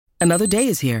Another day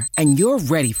is here, and you're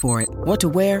ready for it. What to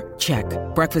wear? Check.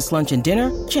 Breakfast, lunch, and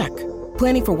dinner? Check.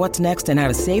 Planning for what's next and how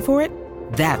to save for it?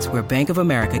 That's where Bank of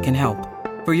America can help.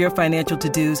 For your financial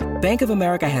to-dos, Bank of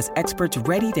America has experts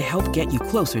ready to help get you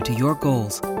closer to your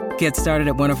goals. Get started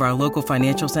at one of our local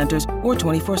financial centers or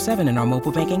 24/7 in our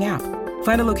mobile banking app.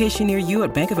 Find a location near you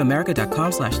at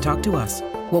bankofamerica.com/talktous.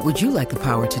 What would you like the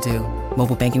power to do?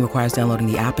 Mobile banking requires downloading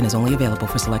the app and is only available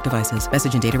for select devices.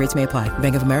 Message and data rates may apply.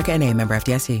 Bank of America N.A., member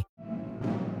FDIC.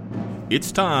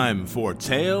 It's time for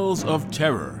Tales of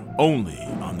Terror, only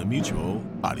on the Mutual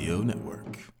Audio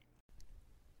Network.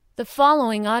 The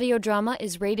following audio drama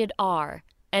is rated R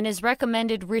and is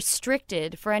recommended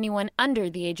restricted for anyone under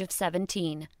the age of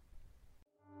 17.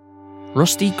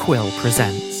 Rusty Quill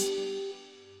presents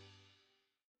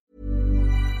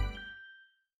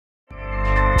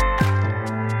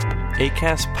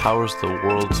Acast powers the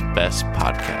world's best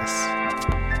podcasts.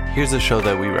 Here's a show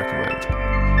that we recommend.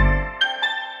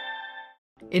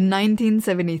 In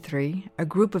 1973, a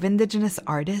group of indigenous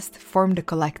artists formed a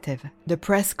collective. The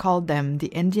press called them the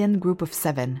Indian Group of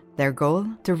Seven. Their goal?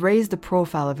 To raise the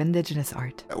profile of indigenous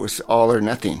art. It was all or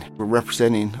nothing. We're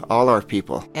representing all our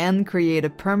people. And create a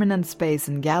permanent space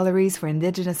in galleries for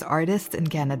indigenous artists in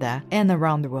Canada and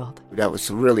around the world. That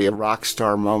was really a rock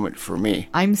star moment for me.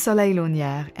 I'm Soleil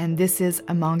Lunière, and this is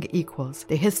Among Equals,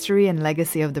 the history and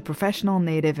legacy of the Professional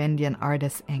Native Indian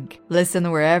Artists, Inc.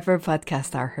 Listen wherever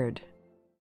podcasts are heard.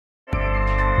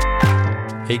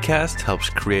 Acast helps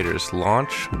creators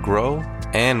launch, grow,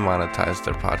 and monetize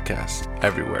their podcasts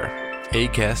everywhere.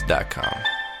 Acast.com.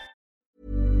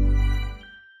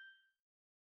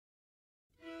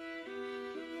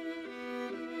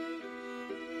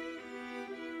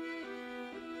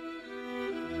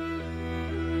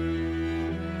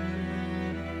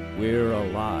 We're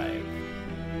Alive,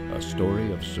 a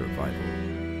story of survival.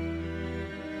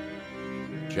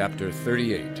 Chapter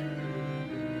 38.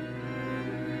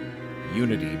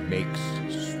 Unity makes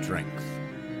strength.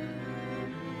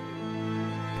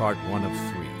 Part 1 of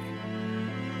 3.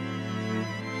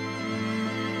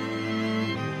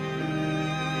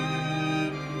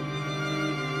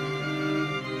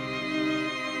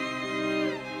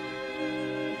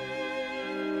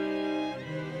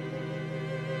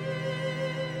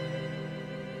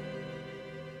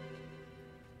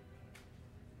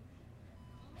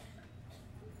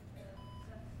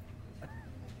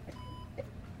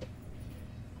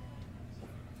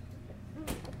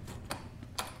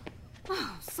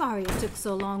 Sorry it took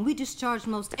so long. We discharged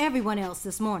most everyone else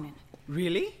this morning.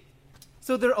 Really?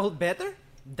 So they're all better?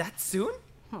 That soon?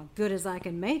 Well, good as I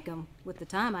can make them, with the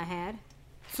time I had.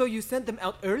 So you sent them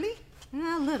out early?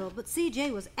 A little, but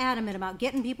CJ was adamant about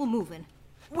getting people moving.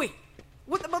 Wait,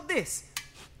 what about this?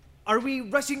 Are we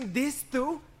rushing this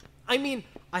too? I mean,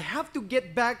 I have to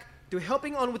get back to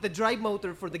helping on with the drive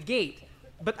motor for the gate,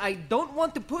 but I don't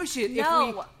want to push it if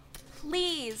we...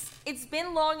 Please, it's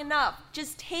been long enough.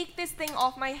 Just take this thing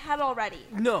off my head already.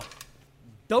 No,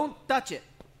 don't touch it.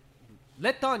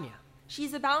 Let Tanya.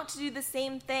 She's about to do the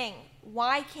same thing.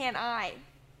 Why can't I?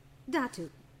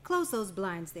 Datu, close those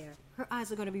blinds there. Her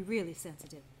eyes are going to be really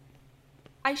sensitive.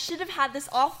 I should have had this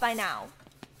off by now.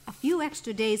 A few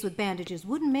extra days with bandages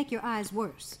wouldn't make your eyes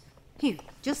worse. Here,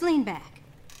 just lean back.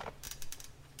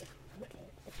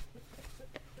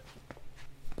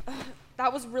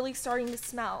 That was really starting to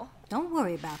smell. Don't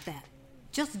worry about that.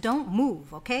 Just don't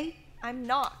move, okay? I'm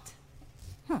not.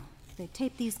 They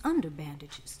tape these under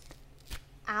bandages.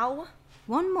 Ow.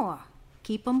 One more.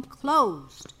 Keep them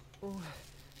closed. Oh,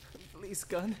 please,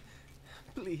 gun.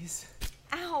 Please.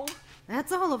 Ow.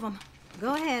 That's all of them.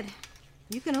 Go ahead.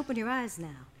 You can open your eyes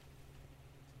now.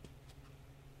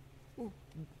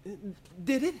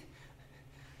 Did it?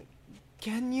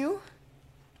 Can you?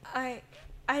 I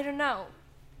don't know.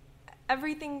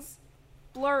 Everything's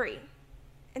blurry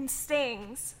and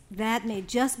stings. That may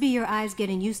just be your eyes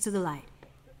getting used to the light.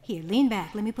 Here, lean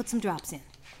back. Let me put some drops in.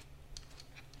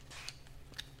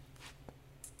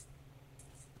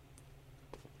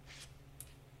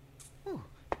 Oh.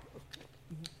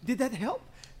 Did that help?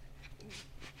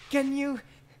 Can you...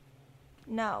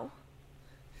 No.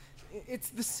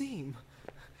 It's the same.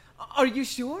 Are you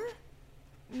sure?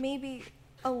 Maybe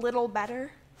a little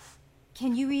better.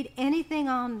 Can you read anything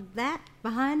on that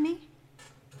behind me?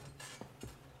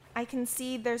 I can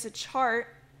see there's a chart.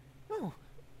 Oh,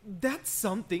 that's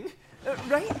something,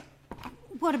 right?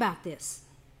 What about this?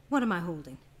 What am I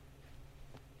holding?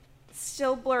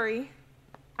 Still blurry.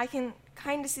 I can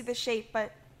kind of see the shape,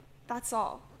 but that's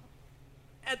all.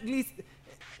 At least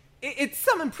it's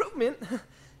some improvement.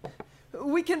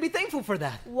 We can be thankful for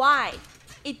that. Why?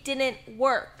 It didn't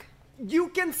work. You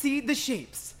can see the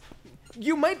shapes.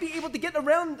 You might be able to get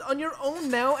around on your own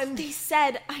now and... They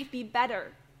said I'd be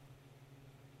better.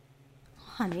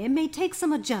 Honey, it may take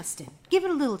some adjusting. Give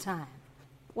it a little time.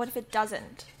 What if it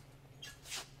doesn't?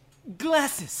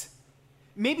 Glasses!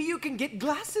 Maybe you can get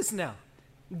glasses now.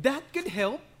 That could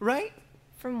help, right?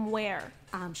 From where?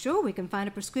 I'm sure we can find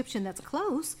a prescription that's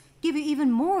close. Give you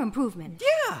even more improvement.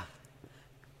 Yeah!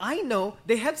 I know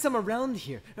they have some around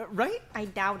here, right? I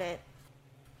doubt it.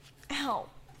 Ow,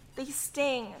 they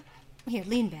sting. Here,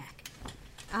 lean back.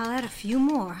 I'll add a few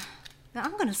more. Now,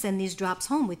 I'm going to send these drops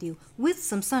home with you, with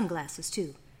some sunglasses,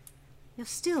 too. You're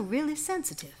still really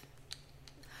sensitive.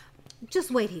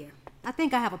 Just wait here. I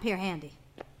think I have a pair handy.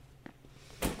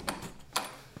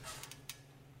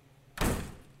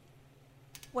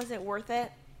 Was it worth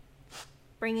it?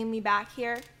 Bringing me back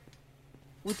here?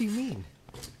 What do you mean?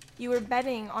 You were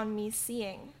betting on me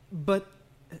seeing. But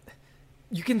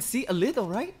you can see a little,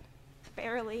 right?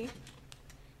 Barely.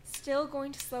 Still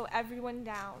going to slow everyone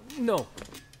down. No.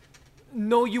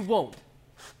 No, you won't.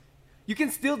 You can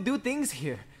still do things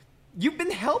here. You've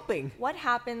been helping. What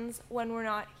happens when we're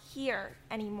not here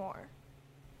anymore?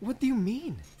 What do you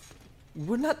mean?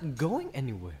 We're not going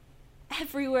anywhere.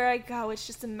 Everywhere I go, it's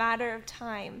just a matter of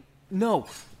time. No.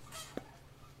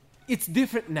 It's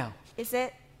different now. Is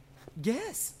it?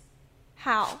 Yes.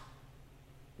 How?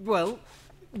 Well,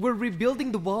 we're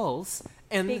rebuilding the walls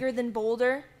and... Bigger than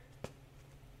Boulder?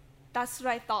 That's what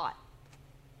I thought.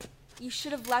 You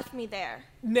should have left me there.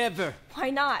 Never. Why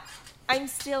not? I'm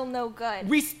still no good.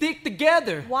 We stick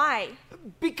together. Why?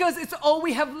 Because it's all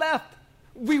we have left.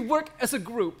 We work as a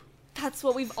group. That's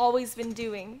what we've always been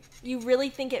doing. You really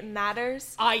think it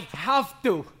matters? I have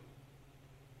to.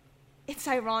 It's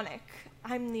ironic.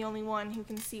 I'm the only one who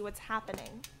can see what's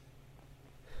happening.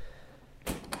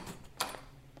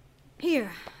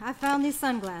 Here, I found these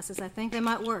sunglasses. I think they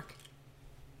might work.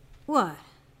 What?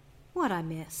 What'd I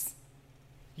miss?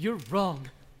 You're wrong.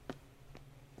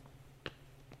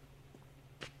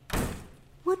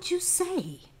 What'd you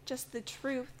say? Just the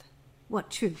truth. What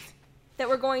truth? That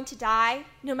we're going to die,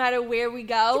 no matter where we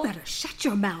go. You better shut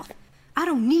your mouth. I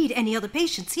don't need any other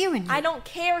patients hearing you. I don't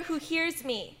care who hears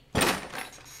me.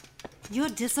 You're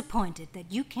disappointed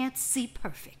that you can't see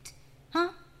perfect, huh?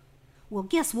 Well,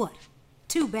 guess what?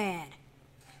 Too bad.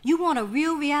 You want a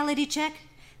real reality check?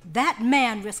 That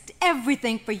man risked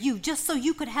everything for you just so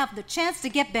you could have the chance to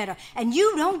get better, and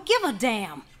you don't give a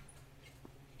damn.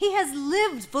 He has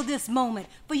lived for this moment,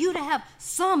 for you to have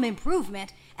some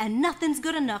improvement, and nothing's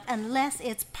good enough unless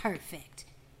it's perfect.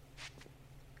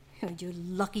 You're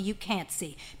lucky you can't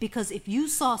see, because if you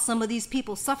saw some of these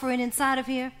people suffering inside of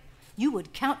here, you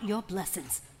would count your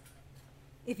blessings.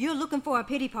 If you're looking for a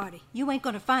pity party, you ain't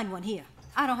gonna find one here.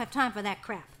 I don't have time for that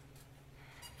crap.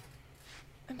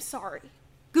 I'm sorry.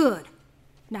 Good.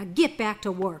 Now get back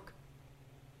to work.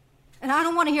 And I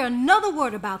don't want to hear another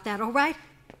word about that, all right?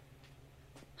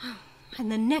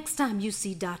 And the next time you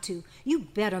see Datu, you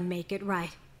better make it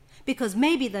right. Because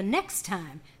maybe the next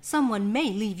time, someone may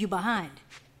leave you behind.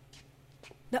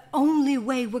 The only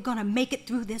way we're gonna make it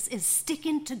through this is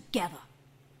sticking together.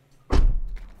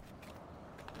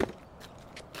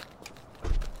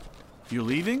 You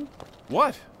leaving?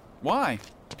 What? Why?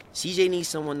 CJ needs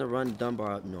someone to run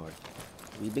Dunbar up north.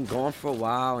 We've been gone for a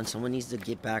while, and someone needs to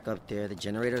get back up there. The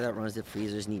generator that runs the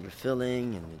freezers need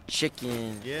refilling, and the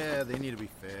chicken. Yeah, they need to be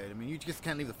fed. I mean, you just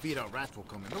can't leave the feed-out rats will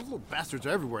come in. Those little bastards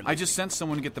are everywhere lately. I just sent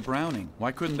someone to get the Browning.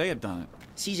 Why couldn't they have done it?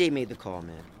 CJ made the call,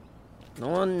 man. No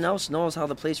one else knows how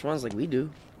the place runs like we do.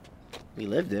 We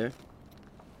live there.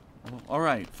 Well, all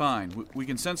right, fine. We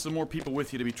can send some more people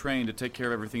with you to be trained to take care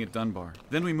of everything at Dunbar.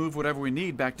 Then we move whatever we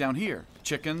need back down here.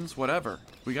 Chickens, whatever.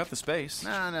 We got the space.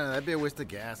 No, that'd be a waste of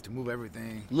gas to move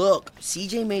everything. Look,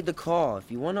 CJ made the call. If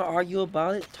you want to argue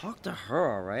about it, talk to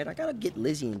her, all right? I gotta get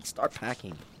Lizzie and start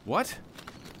packing. What?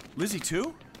 Lizzie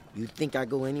too? You think I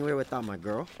go anywhere without my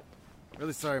girl?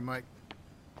 Really sorry, Mike.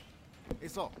 Hey,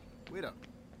 Saul, wait up.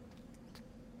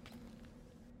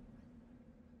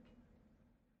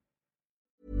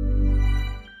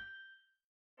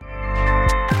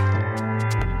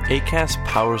 Acast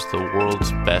powers the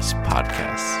world's best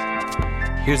podcasts.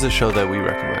 Here's a show that we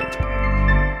recommend.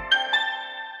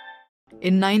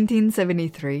 In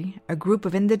 1973, a group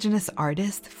of indigenous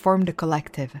artists formed a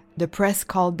collective. The press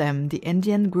called them the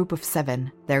Indian Group of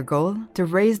Seven. Their goal? To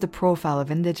raise the profile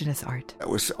of indigenous art. It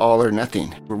was all or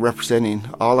nothing. We're representing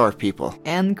all our people.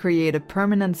 And create a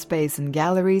permanent space in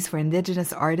galleries for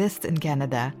indigenous artists in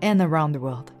Canada and around the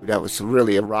world. That was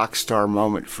really a rock star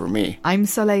moment for me. I'm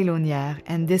Soleil Lunière,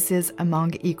 and this is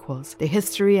Among Equals, the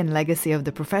history and legacy of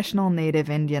the Professional Native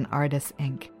Indian Artists,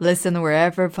 Inc. Listen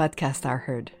wherever podcasts are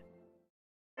heard.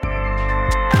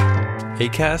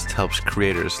 Acast helps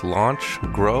creators launch,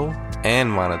 grow, and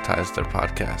monetize their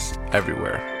podcasts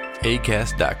everywhere.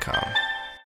 Acast.com.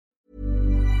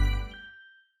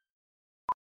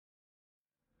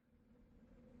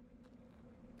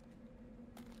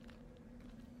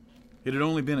 It had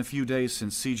only been a few days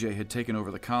since CJ had taken over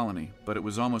the colony, but it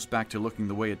was almost back to looking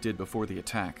the way it did before the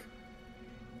attack.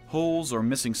 Holes or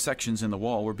missing sections in the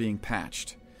wall were being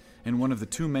patched, and one of the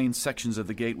 2 main sections of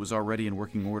the gate was already in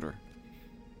working order.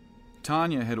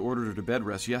 Tanya had ordered her to bed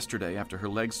rest yesterday after her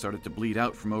legs started to bleed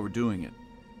out from overdoing it.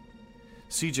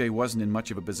 CJ wasn't in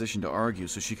much of a position to argue,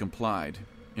 so she complied,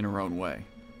 in her own way.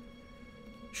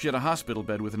 She had a hospital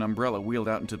bed with an umbrella wheeled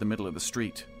out into the middle of the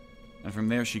street, and from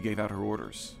there she gave out her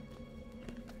orders.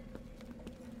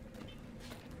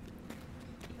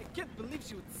 I can't believe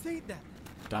she would say that.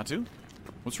 Datu?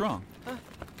 What's wrong?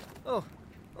 Oh,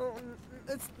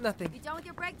 it's nothing. You done with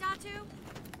your break, Datu?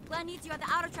 Glenn needs you at the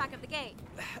outer track of the gate.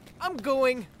 I'm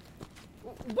going.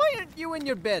 Why aren't you in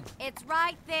your bed? It's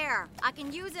right there. I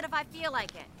can use it if I feel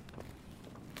like it.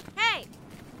 Hey!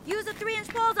 Use the 3-inch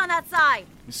poles on that side.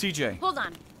 CJ. Hold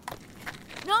on.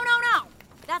 No.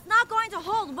 That's not going to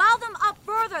hold. Weld them up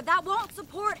further. That won't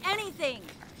support anything.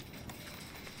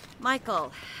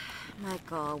 Michael,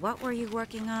 what were you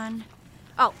working on?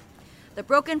 Oh, the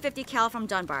broken .50 cal from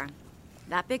Dunbar.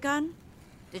 That big gun?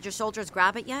 Did your soldiers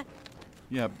grab it yet?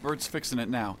 Yeah, Bert's fixing it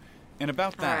now. And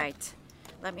about that... All right.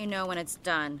 Let me know when it's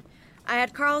done. I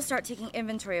had Carl start taking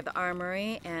inventory of the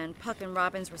armory, and Puck and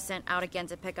Robbins were sent out again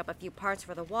to pick up a few parts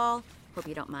for the wall. Hope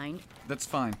you don't mind. That's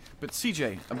fine. But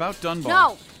CJ, about Dunbar...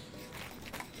 No!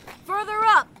 Further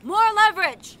up! More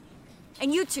leverage!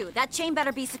 And you two, that chain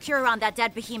better be secure around that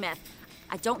dead behemoth.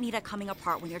 I don't need it coming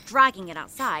apart when you're dragging it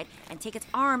outside, and take its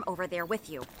arm over there with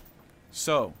you.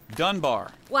 So,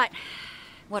 Dunbar. What?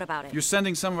 What about it? You're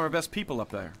sending some of our best people up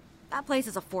there. That place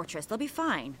is a fortress. They'll be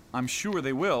fine. I'm sure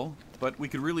they will, but we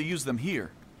could really use them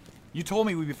here. You told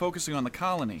me we'd be focusing on the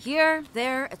colony. Here,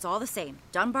 there, it's all the same.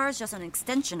 Dunbar's just an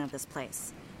extension of this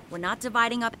place. We're not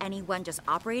dividing up anyone, just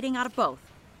operating out of both.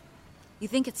 You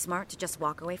think it's smart to just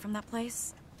walk away from that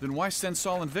place? Then why send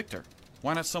Saul and Victor?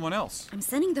 Why not someone else? I'm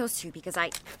sending those two because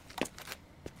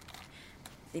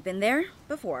they've been there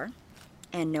before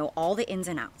and know all the ins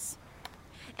and outs.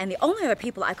 And the only other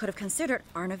people I could have considered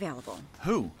aren't available.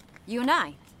 Who? You and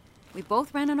I. We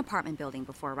both ran an apartment building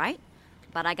before, right?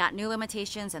 But I got new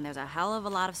limitations and there's a hell of a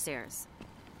lot of stairs.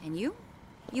 And you?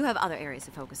 You have other areas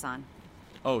to focus on.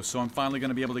 Oh, so I'm finally going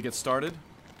to be able to get started?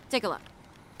 Take a look.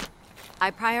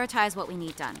 I prioritize what we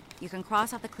need done. You can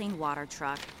cross out the clean water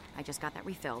truck. I just got that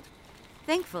refilled.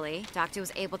 Thankfully, Doctor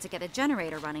was able to get a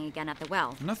generator running again at the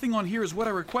well. Nothing on here is what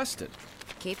I requested.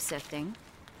 Keep sifting.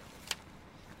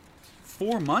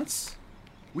 4 months?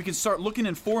 We can start looking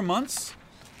in 4 months?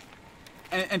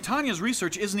 And Tanya's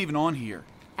research isn't even on here.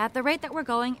 At the rate that we're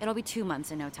going, it'll be 2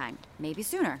 months in no time. Maybe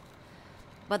sooner.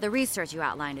 But the research you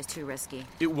outlined is too risky.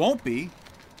 It won't be.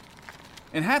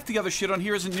 And half the other shit on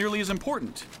here isn't nearly as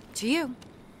important. To you.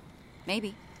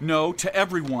 Maybe. No, to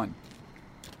everyone.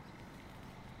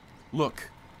 Look,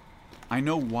 I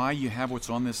know why you have what's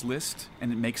on this list,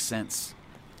 and it makes sense.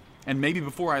 And maybe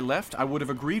before I left, I would have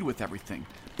agreed with everything,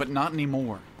 but not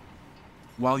anymore.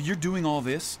 While you're doing all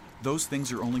this, those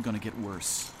things are only going to get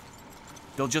worse.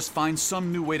 They'll just find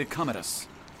some new way to come at us.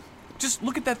 Just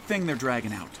look at that thing they're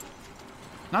dragging out.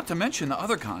 Not to mention the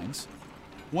other kinds.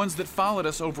 Ones that followed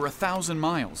us over 1,000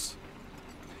 miles.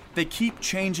 They keep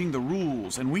changing the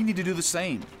rules, and we need to do the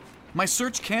same. My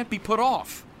search can't be put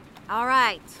off. All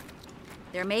right.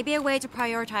 There may be a way to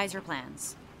prioritize your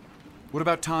plans. What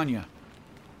about Tanya?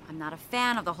 I'm not a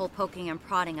fan of the whole poking and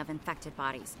prodding of infected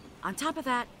bodies. On top of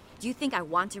that, do you think I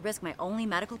want to risk my only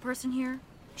medical person here?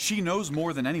 She knows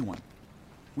more than anyone.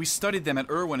 We studied them at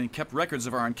Irwin and kept records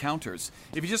of our encounters.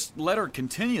 If you just let her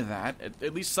continue that,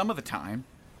 at least some of the time,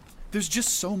 there's just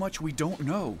so much we don't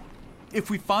know. If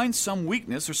we find some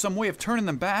weakness or some way of turning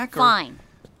them back or... Fine.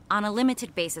 On a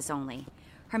limited basis only.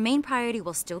 Her main priority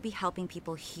will still be helping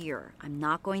people here. I'm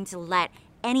not going to let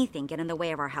anything get in the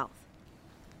way of our health.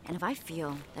 And if I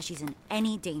feel that she's in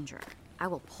any danger, I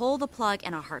will pull the plug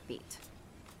in a heartbeat.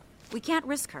 We can't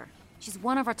risk her. She's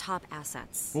one of our top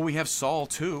assets. Well, we have Saul,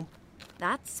 too.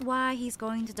 That's why he's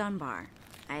going to Dunbar.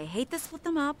 I hate to split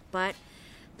them up, but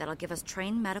that'll give us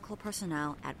trained medical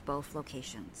personnel at both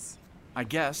locations. I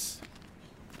guess.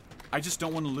 I just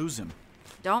don't want to lose him.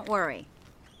 Don't worry.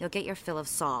 You'll get your fill of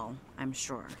Saul, I'm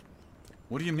sure.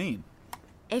 What do you mean?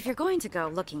 If you're going to go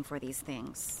looking for these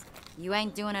things, you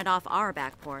ain't doing it off our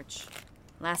back porch.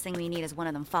 Last thing we need is one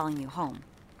of them following you home.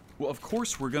 Well, of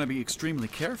course we're going to be extremely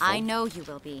careful. I know you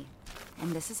will be.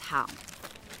 And this is how.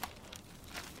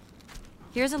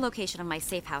 Here's a location of my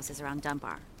safe houses around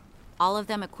Dunbar. All of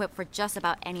them equipped for just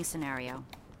about any scenario.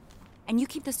 And you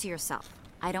keep this to yourself.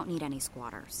 I don't need any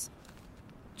squatters.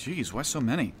 Geez, why so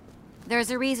many?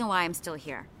 There's a reason why I'm still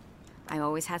here. I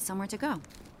always had somewhere to go.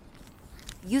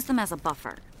 Use them as a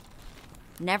buffer.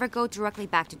 Never go directly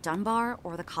back to Dunbar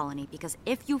or the colony, because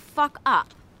if you fuck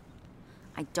up,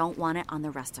 I don't want it on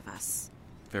the rest of us.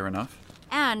 Fair enough.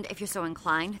 And if you're so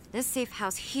inclined, this safe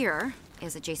house here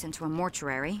is adjacent to a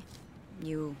mortuary.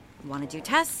 You want to do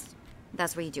tests?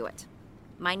 That's where you do it.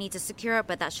 Might need to secure it,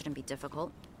 but that shouldn't be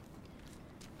difficult.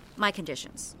 My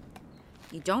conditions.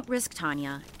 You don't risk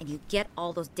Tanya, and you get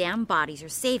all those damn bodies you're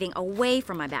saving away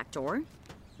from my back door.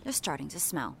 They're starting to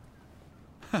smell.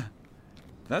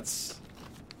 That's...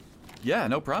 Yeah,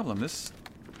 no problem.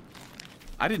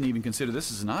 I didn't even consider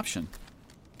this as an option.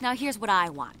 Now here's what I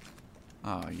want.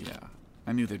 Oh, yeah.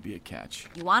 I knew there'd be a catch.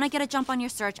 You want to get a jump on your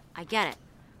search, I get it.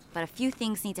 But a few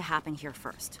things need to happen here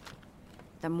first.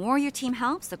 The more your team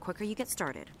helps, the quicker you get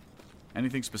started.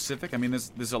 Anything specific? I mean,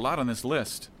 there's a lot on this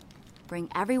list. Bring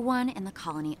everyone in the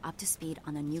colony up to speed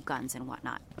on the new guns and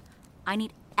whatnot. I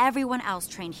need everyone else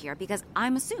trained here because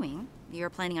I'm assuming you're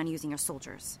planning on using your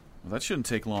soldiers. Well, that shouldn't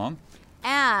take long.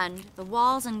 And the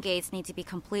walls and gates need to be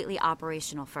completely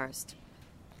operational first.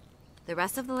 The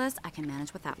rest of the list I can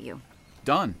manage without you.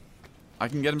 Done. I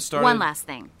can get him started. One last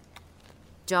thing.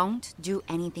 Don't do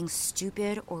anything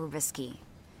stupid or risky.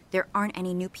 There aren't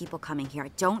any new people coming here.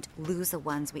 Don't lose the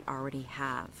ones we already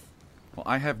have. Well,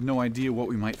 I have no idea what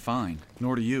we might find,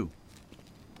 nor do you.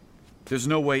 There's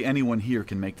no way anyone here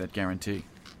can make that guarantee.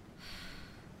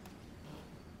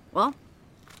 Well,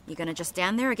 you gonna just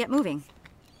stand there or get moving?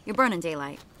 You're burning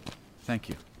daylight. Thank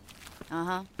you.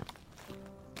 Uh-huh.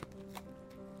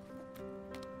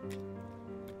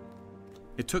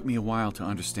 It took me a while to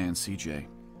understand CJ.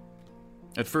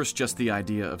 At first, just the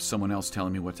idea of someone else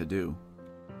telling me what to do.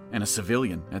 And a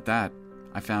civilian, at that,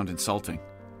 I found insulting.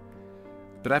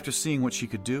 But after seeing what she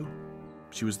could do,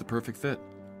 she was the perfect fit.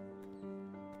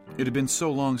 It had been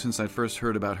so long since I'd first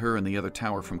heard about her and the other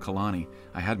tower from Kalani,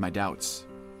 I had my doubts.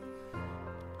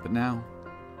 But now,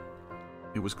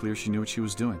 it was clear she knew what she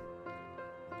was doing.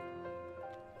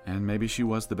 And maybe she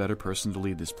was the better person to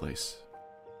lead this place.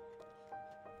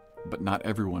 But not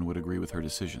everyone would agree with her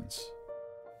decisions.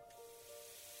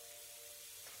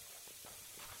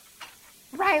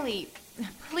 Riley,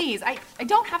 please, I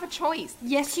don't have a choice.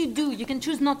 Yes, you do. You can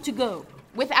choose not to go.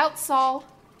 Without Saul.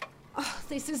 Oh,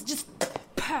 this is just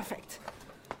perfect.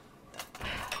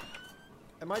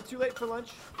 Am I too late for lunch?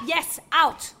 Yes,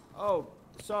 out. Oh,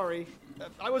 sorry.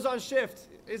 I was on shift.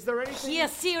 Is there anything? Here,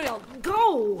 cereal.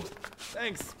 Go.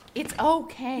 Thanks. It's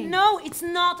okay. No, it's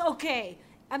not okay.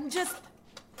 I'm just...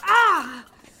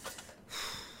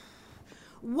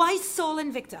 Why Saul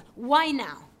and Victor? Why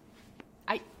now?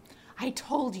 I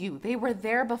told you, they were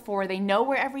there before. They know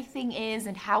where everything is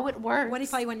and how it works. What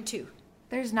if I went too?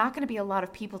 There's not going to be a lot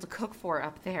of people to cook for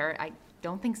up there. I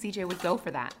don't think CJ would go for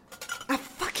that. I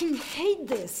fucking hate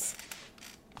this.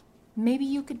 Maybe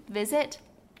you could visit?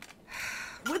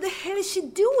 What the hell is she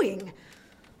doing?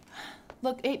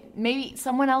 Look, maybe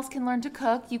someone else can learn to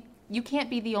cook. You can't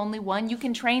be the only one. You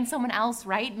can train someone else,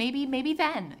 right? Maybe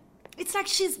then. It's like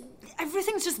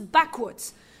everything's just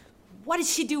backwards. What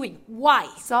is she doing? Why?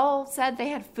 Saul said they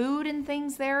had food and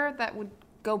things there that would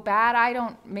go bad. I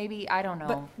don't know.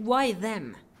 But why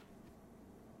them?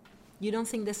 You don't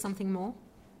think there's something more?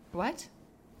 What?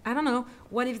 I don't know.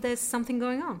 What if there's something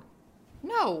going on?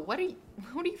 No, what are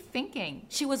you thinking?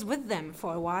 She was with them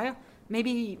for a while.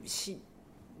 Maybe she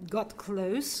got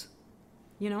close.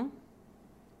 You know?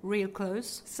 Real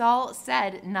close. Saul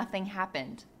said nothing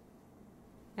happened.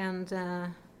 And,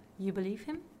 you believe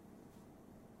him?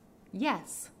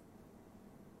 Yes.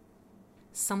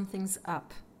 Something's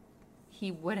up.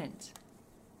 He wouldn't.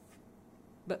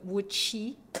 But would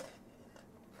she?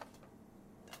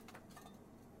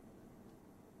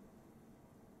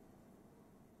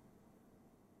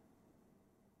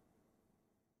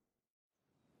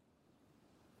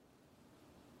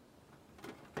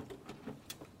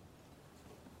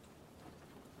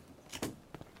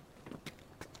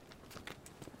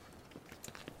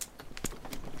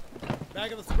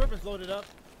 Bag of the Suburban's loaded up.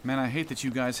 Man, I hate that you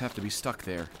guys have to be stuck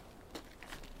there.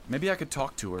 Maybe I could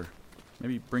talk to her.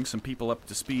 Maybe bring some people up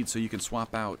to speed so you can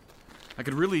swap out. I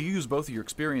could really use both of your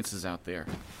experiences out there.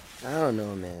 I don't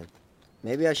know, man.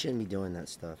 Maybe I shouldn't be doing that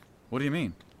stuff. What do you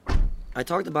mean? I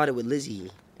talked about it with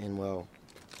Lizzie, and well,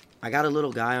 I got a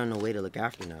little guy on the way to look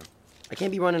after now. I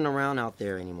can't be running around out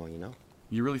there anymore, you know?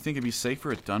 You really think it'd be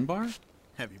safer at Dunbar?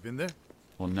 Have you been there?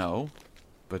 Well, no,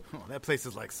 but... Oh, that place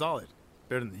is like solid.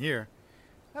 Better than here.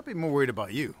 I'd be more worried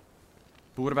about you.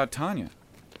 But what about Tanya?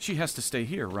 She has to stay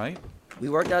here, right? We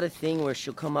worked out a thing where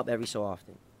she'll come up every so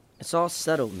often. It's all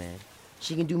settled, man.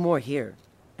 She can do more here.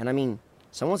 And I mean,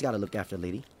 someone's got to look after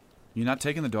Lady. You not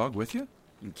taking the dog with you?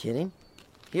 You kidding?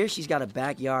 Here she's got a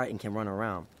backyard and can run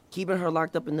around. Keeping her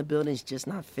locked up in the building's just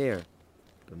not fair.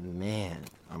 But man,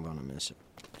 I'm gonna miss her.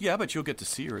 Yeah, but you'll get to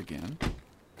see her again.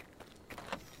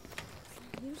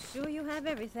 You sure you have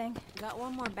everything? Got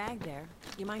one more bag there.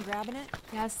 You mind grabbing it?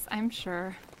 Yes, I'm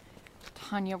sure.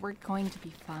 Tanya, we're going to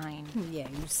be fine. Yeah,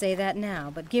 you say that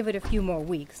now, but give it a few more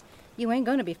weeks. You ain't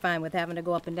gonna be fine with having to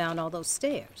go up and down all those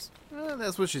stairs. Well,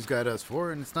 that's what she's got us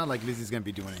for, and it's not like Lizzie's gonna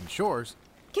be doing any chores.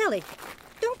 Kelly,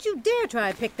 don't you dare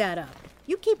try to pick that up.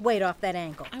 You keep weight off that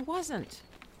ankle. I wasn't.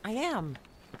 I am.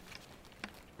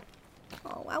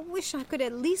 Oh, I wish I could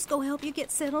at least go help you get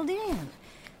settled in.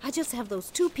 I just have those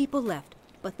 2 people left,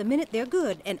 but the minute they're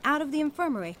good and out of the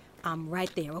infirmary, I'm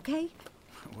right there, okay?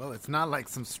 Well, it's not like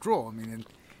some stroll. I mean,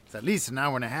 it's at least an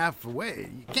hour and a half away.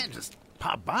 You can't just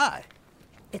pop by.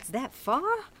 It's that far?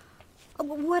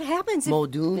 What happens if...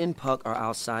 Muldoon and Puck are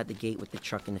outside the gate with the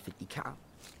truck and the 50 cal.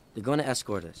 They're going to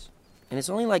escort us. And it's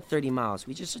only like 30 miles.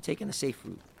 We just are taking a safe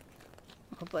route.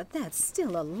 Oh, but that's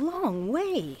still a long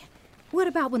way. What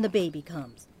about when the baby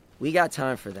comes? We got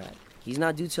time for that. He's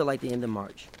not due till like the end of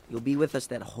March. You'll be with us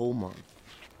that whole month.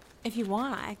 If you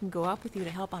want, I can go up with you to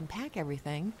help unpack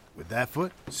everything. With that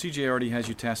foot? CJ already has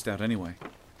you tasked out anyway.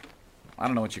 I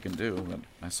don't know what you can do, but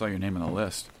I saw your name on the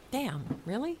list. Damn,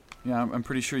 really? Yeah, I'm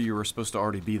pretty sure you were supposed to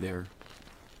already be there.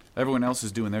 Everyone else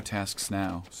is doing their tasks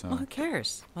now, so... Well, who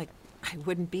cares? Like, I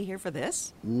wouldn't be here for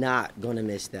this? Not gonna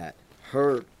miss that.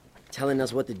 Her telling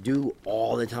us what to do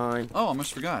all the time. Oh, I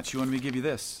almost forgot. She wanted me to give you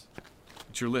this.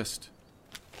 It's your list.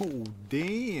 Oh,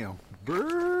 damn.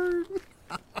 Bird.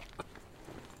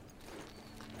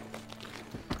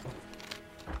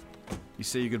 You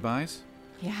say your goodbyes?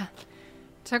 Yeah.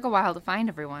 Took a while to find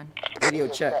everyone. Radio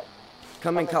check.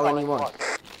 Come in, call anyone.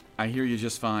 I hear you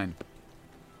just fine.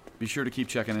 Be sure to keep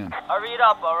checking in. Hurry it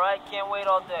up, all right? Can't wait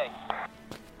all day.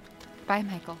 Bye,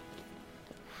 Michael.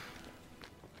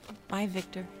 Bye,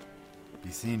 Victor.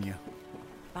 Be seeing you.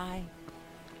 Bye.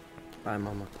 Bye,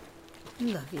 Mama.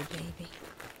 Love you, baby.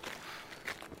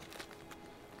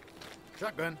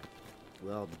 Shotgun.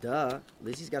 Well, duh.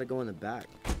 Lizzie's got to go in the back.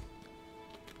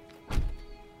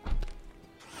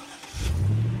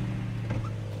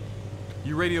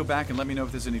 You radio back and let me know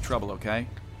if there's any trouble, okay?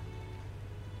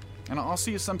 And I'll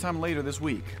see you sometime later this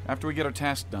week, after we get our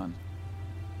task done.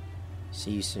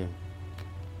 See you soon.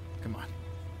 Come on.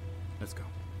 Let's go.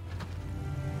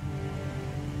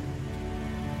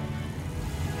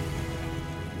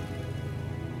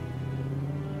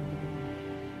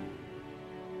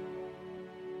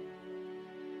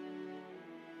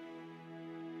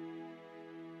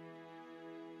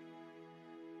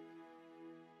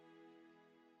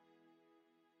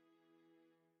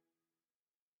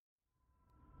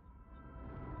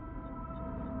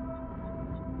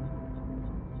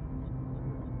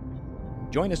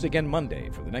 Join us again Monday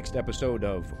for the next episode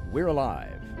of We're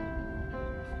Alive.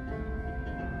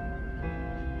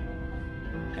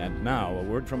 And now, a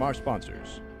word from our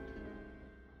sponsors.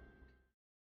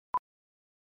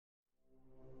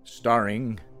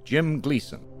 Starring Jim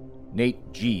Gleason,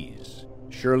 Nate Gies,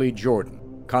 Shirley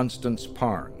Jordan, Constance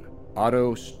Parn,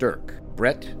 Otto Stirk,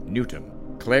 Brett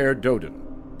Newton, Claire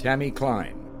Doden, Tammy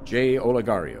Klein, Jay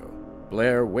Oligario,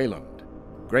 Blair Wayland,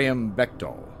 Graham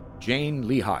Bechtel, Jane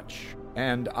Lehotch,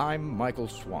 and I'm Michael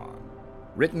Swan.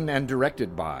 Written and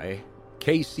directed by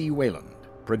K.C. Wayland.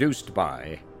 Produced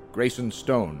by Grayson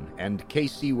Stone and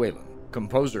K.C. Wayland.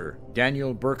 Composer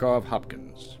Daniel Burkov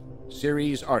Hopkins.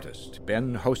 Series artist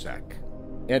Ben Hosack.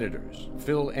 Editors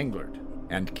Phil Englert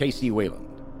and K.C. Wayland.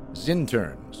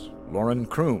 Zinterns Lauren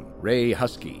Kroom, Ray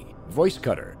Husky. Voice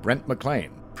cutter Brent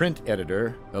McLean. Print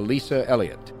editor Elisa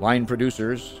Elliott. Line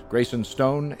producers Grayson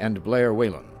Stone and Blair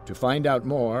Wayland. To find out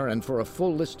more and for a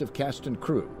full list of cast and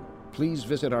crew, please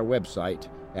visit our website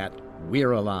at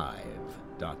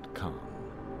we'realive.com.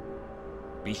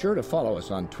 Be sure to follow us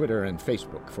on Twitter and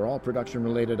Facebook for all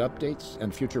production-related updates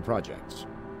and future projects.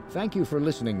 Thank you for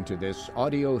listening to this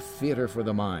audio theater for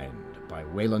the mind by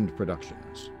Wayland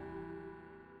Productions.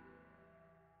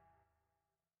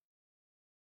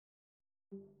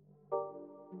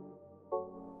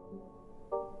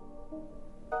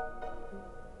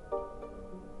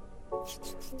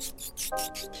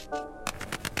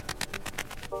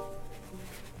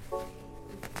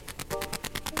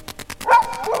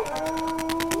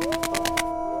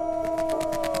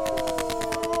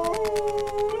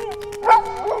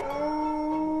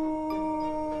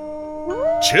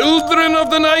 Children of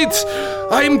the night,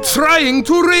 I'm trying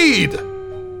to read.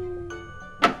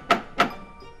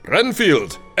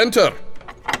 Renfield, enter.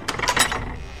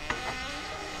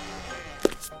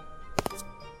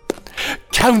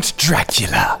 Count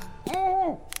Dracula.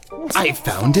 I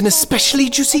found an especially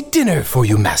juicy dinner for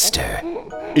you, Master.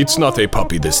 It's not a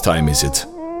puppy this time, is it?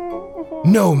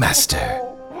 No, Master.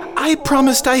 I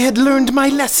promised I had learned my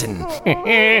lesson.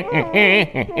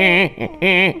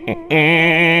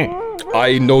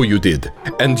 I know you did,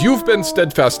 and you've been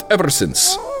steadfast ever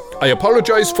since. I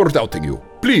apologize for doubting you.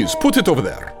 Please, put it over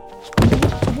there.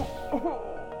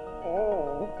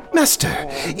 Master,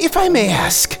 if I may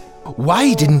ask,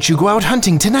 why didn't you go out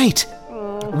hunting tonight?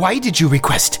 Why did you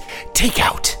request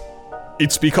takeout?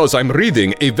 It's because I'm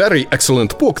reading a very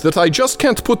excellent book that I just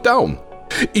can't put down.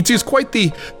 It is quite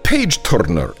the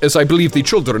page-turner, as I believe the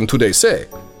children today say.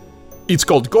 It's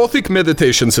called Gothic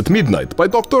Meditations at Midnight by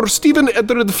Dr. Stephen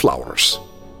Edred Flowers.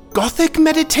 Gothic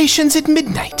Meditations at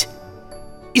Midnight?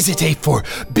 Is it a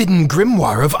forbidden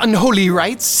grimoire of unholy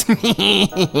rites?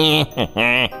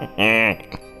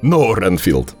 No,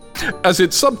 Renfield. As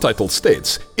its subtitle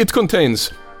states, it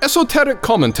contains esoteric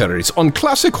commentaries on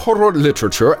classic horror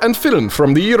literature and film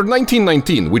from the year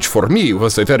 1919, which for me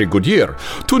was a very good year,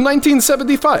 to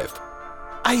 1975.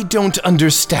 I don't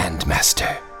understand,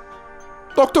 Master.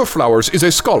 Dr. Flowers is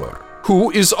a scholar who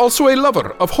is also a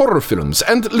lover of horror films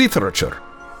and literature.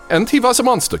 And he was a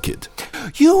monster kid.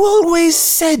 You always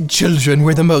said children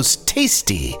were the most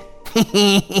tasty.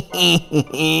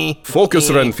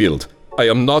 Focus, Renfield. I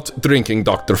am not drinking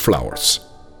Dr. Flowers.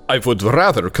 I would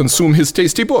rather consume his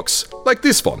tasty books, like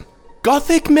this one.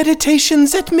 Gothic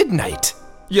Meditations at Midnight.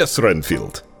 Yes,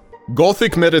 Renfield.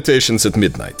 Gothic Meditations at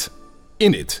Midnight.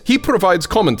 In it, he provides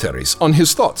commentaries on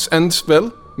his thoughts and,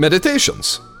 well,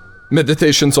 meditations.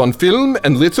 Meditations on film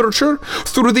and literature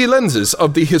through the lenses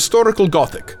of the historical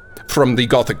Gothic, from the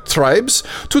Gothic tribes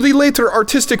to the later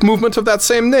artistic movement of that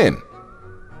same name.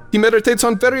 He meditates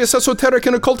on various esoteric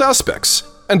and occult aspects,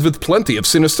 and with plenty of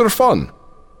sinister fun.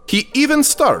 He even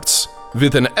starts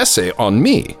with an essay on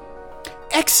me.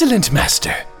 Excellent,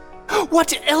 Master.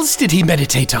 What else did he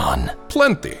meditate on?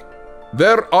 Plenty.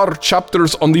 There are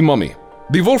chapters on the Mummy,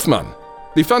 the Wolfman,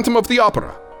 the Phantom of the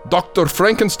Opera, Dr.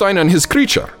 Frankenstein and his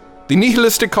creature, the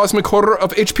nihilistic cosmic horror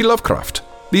of H.P. Lovecraft,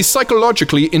 the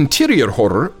psychologically interior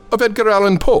horror of Edgar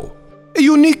Allan Poe, a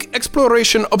unique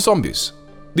exploration of zombies,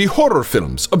 the horror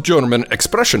films of German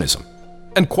Expressionism,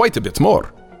 and quite a bit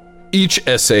more. Each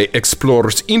essay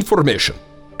explores information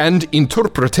and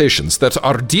interpretations that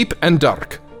are deep and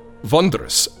dark,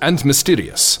 wondrous and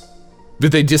mysterious,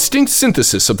 with a distinct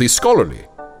synthesis of the scholarly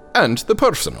and the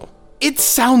personal. It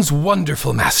sounds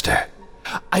wonderful, Master.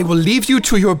 I will leave you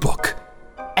to your book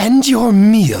and your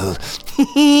meal.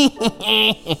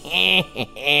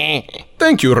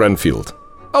 Thank you, Renfield.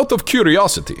 Out of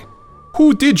curiosity,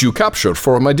 who did you capture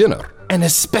for my dinner? An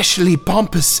especially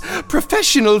pompous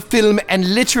professional film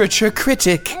and literature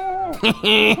critic.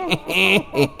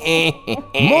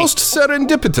 Most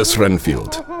serendipitous,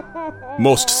 Renfield.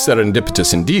 Most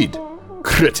serendipitous indeed.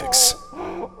 Critics.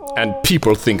 And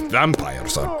people think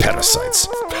vampires are parasites.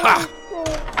 Ha!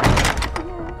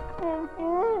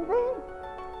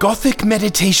 Gothic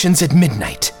Meditations at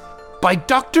Midnight by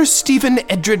Dr. Stephen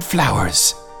Edred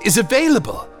Flowers is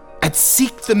available at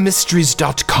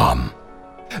seekthemysteries.com.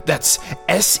 That's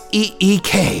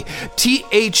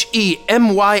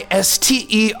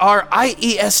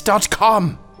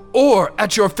SeekThemysteries.com, or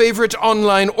at your favorite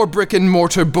online or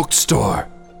brick-and-mortar bookstore.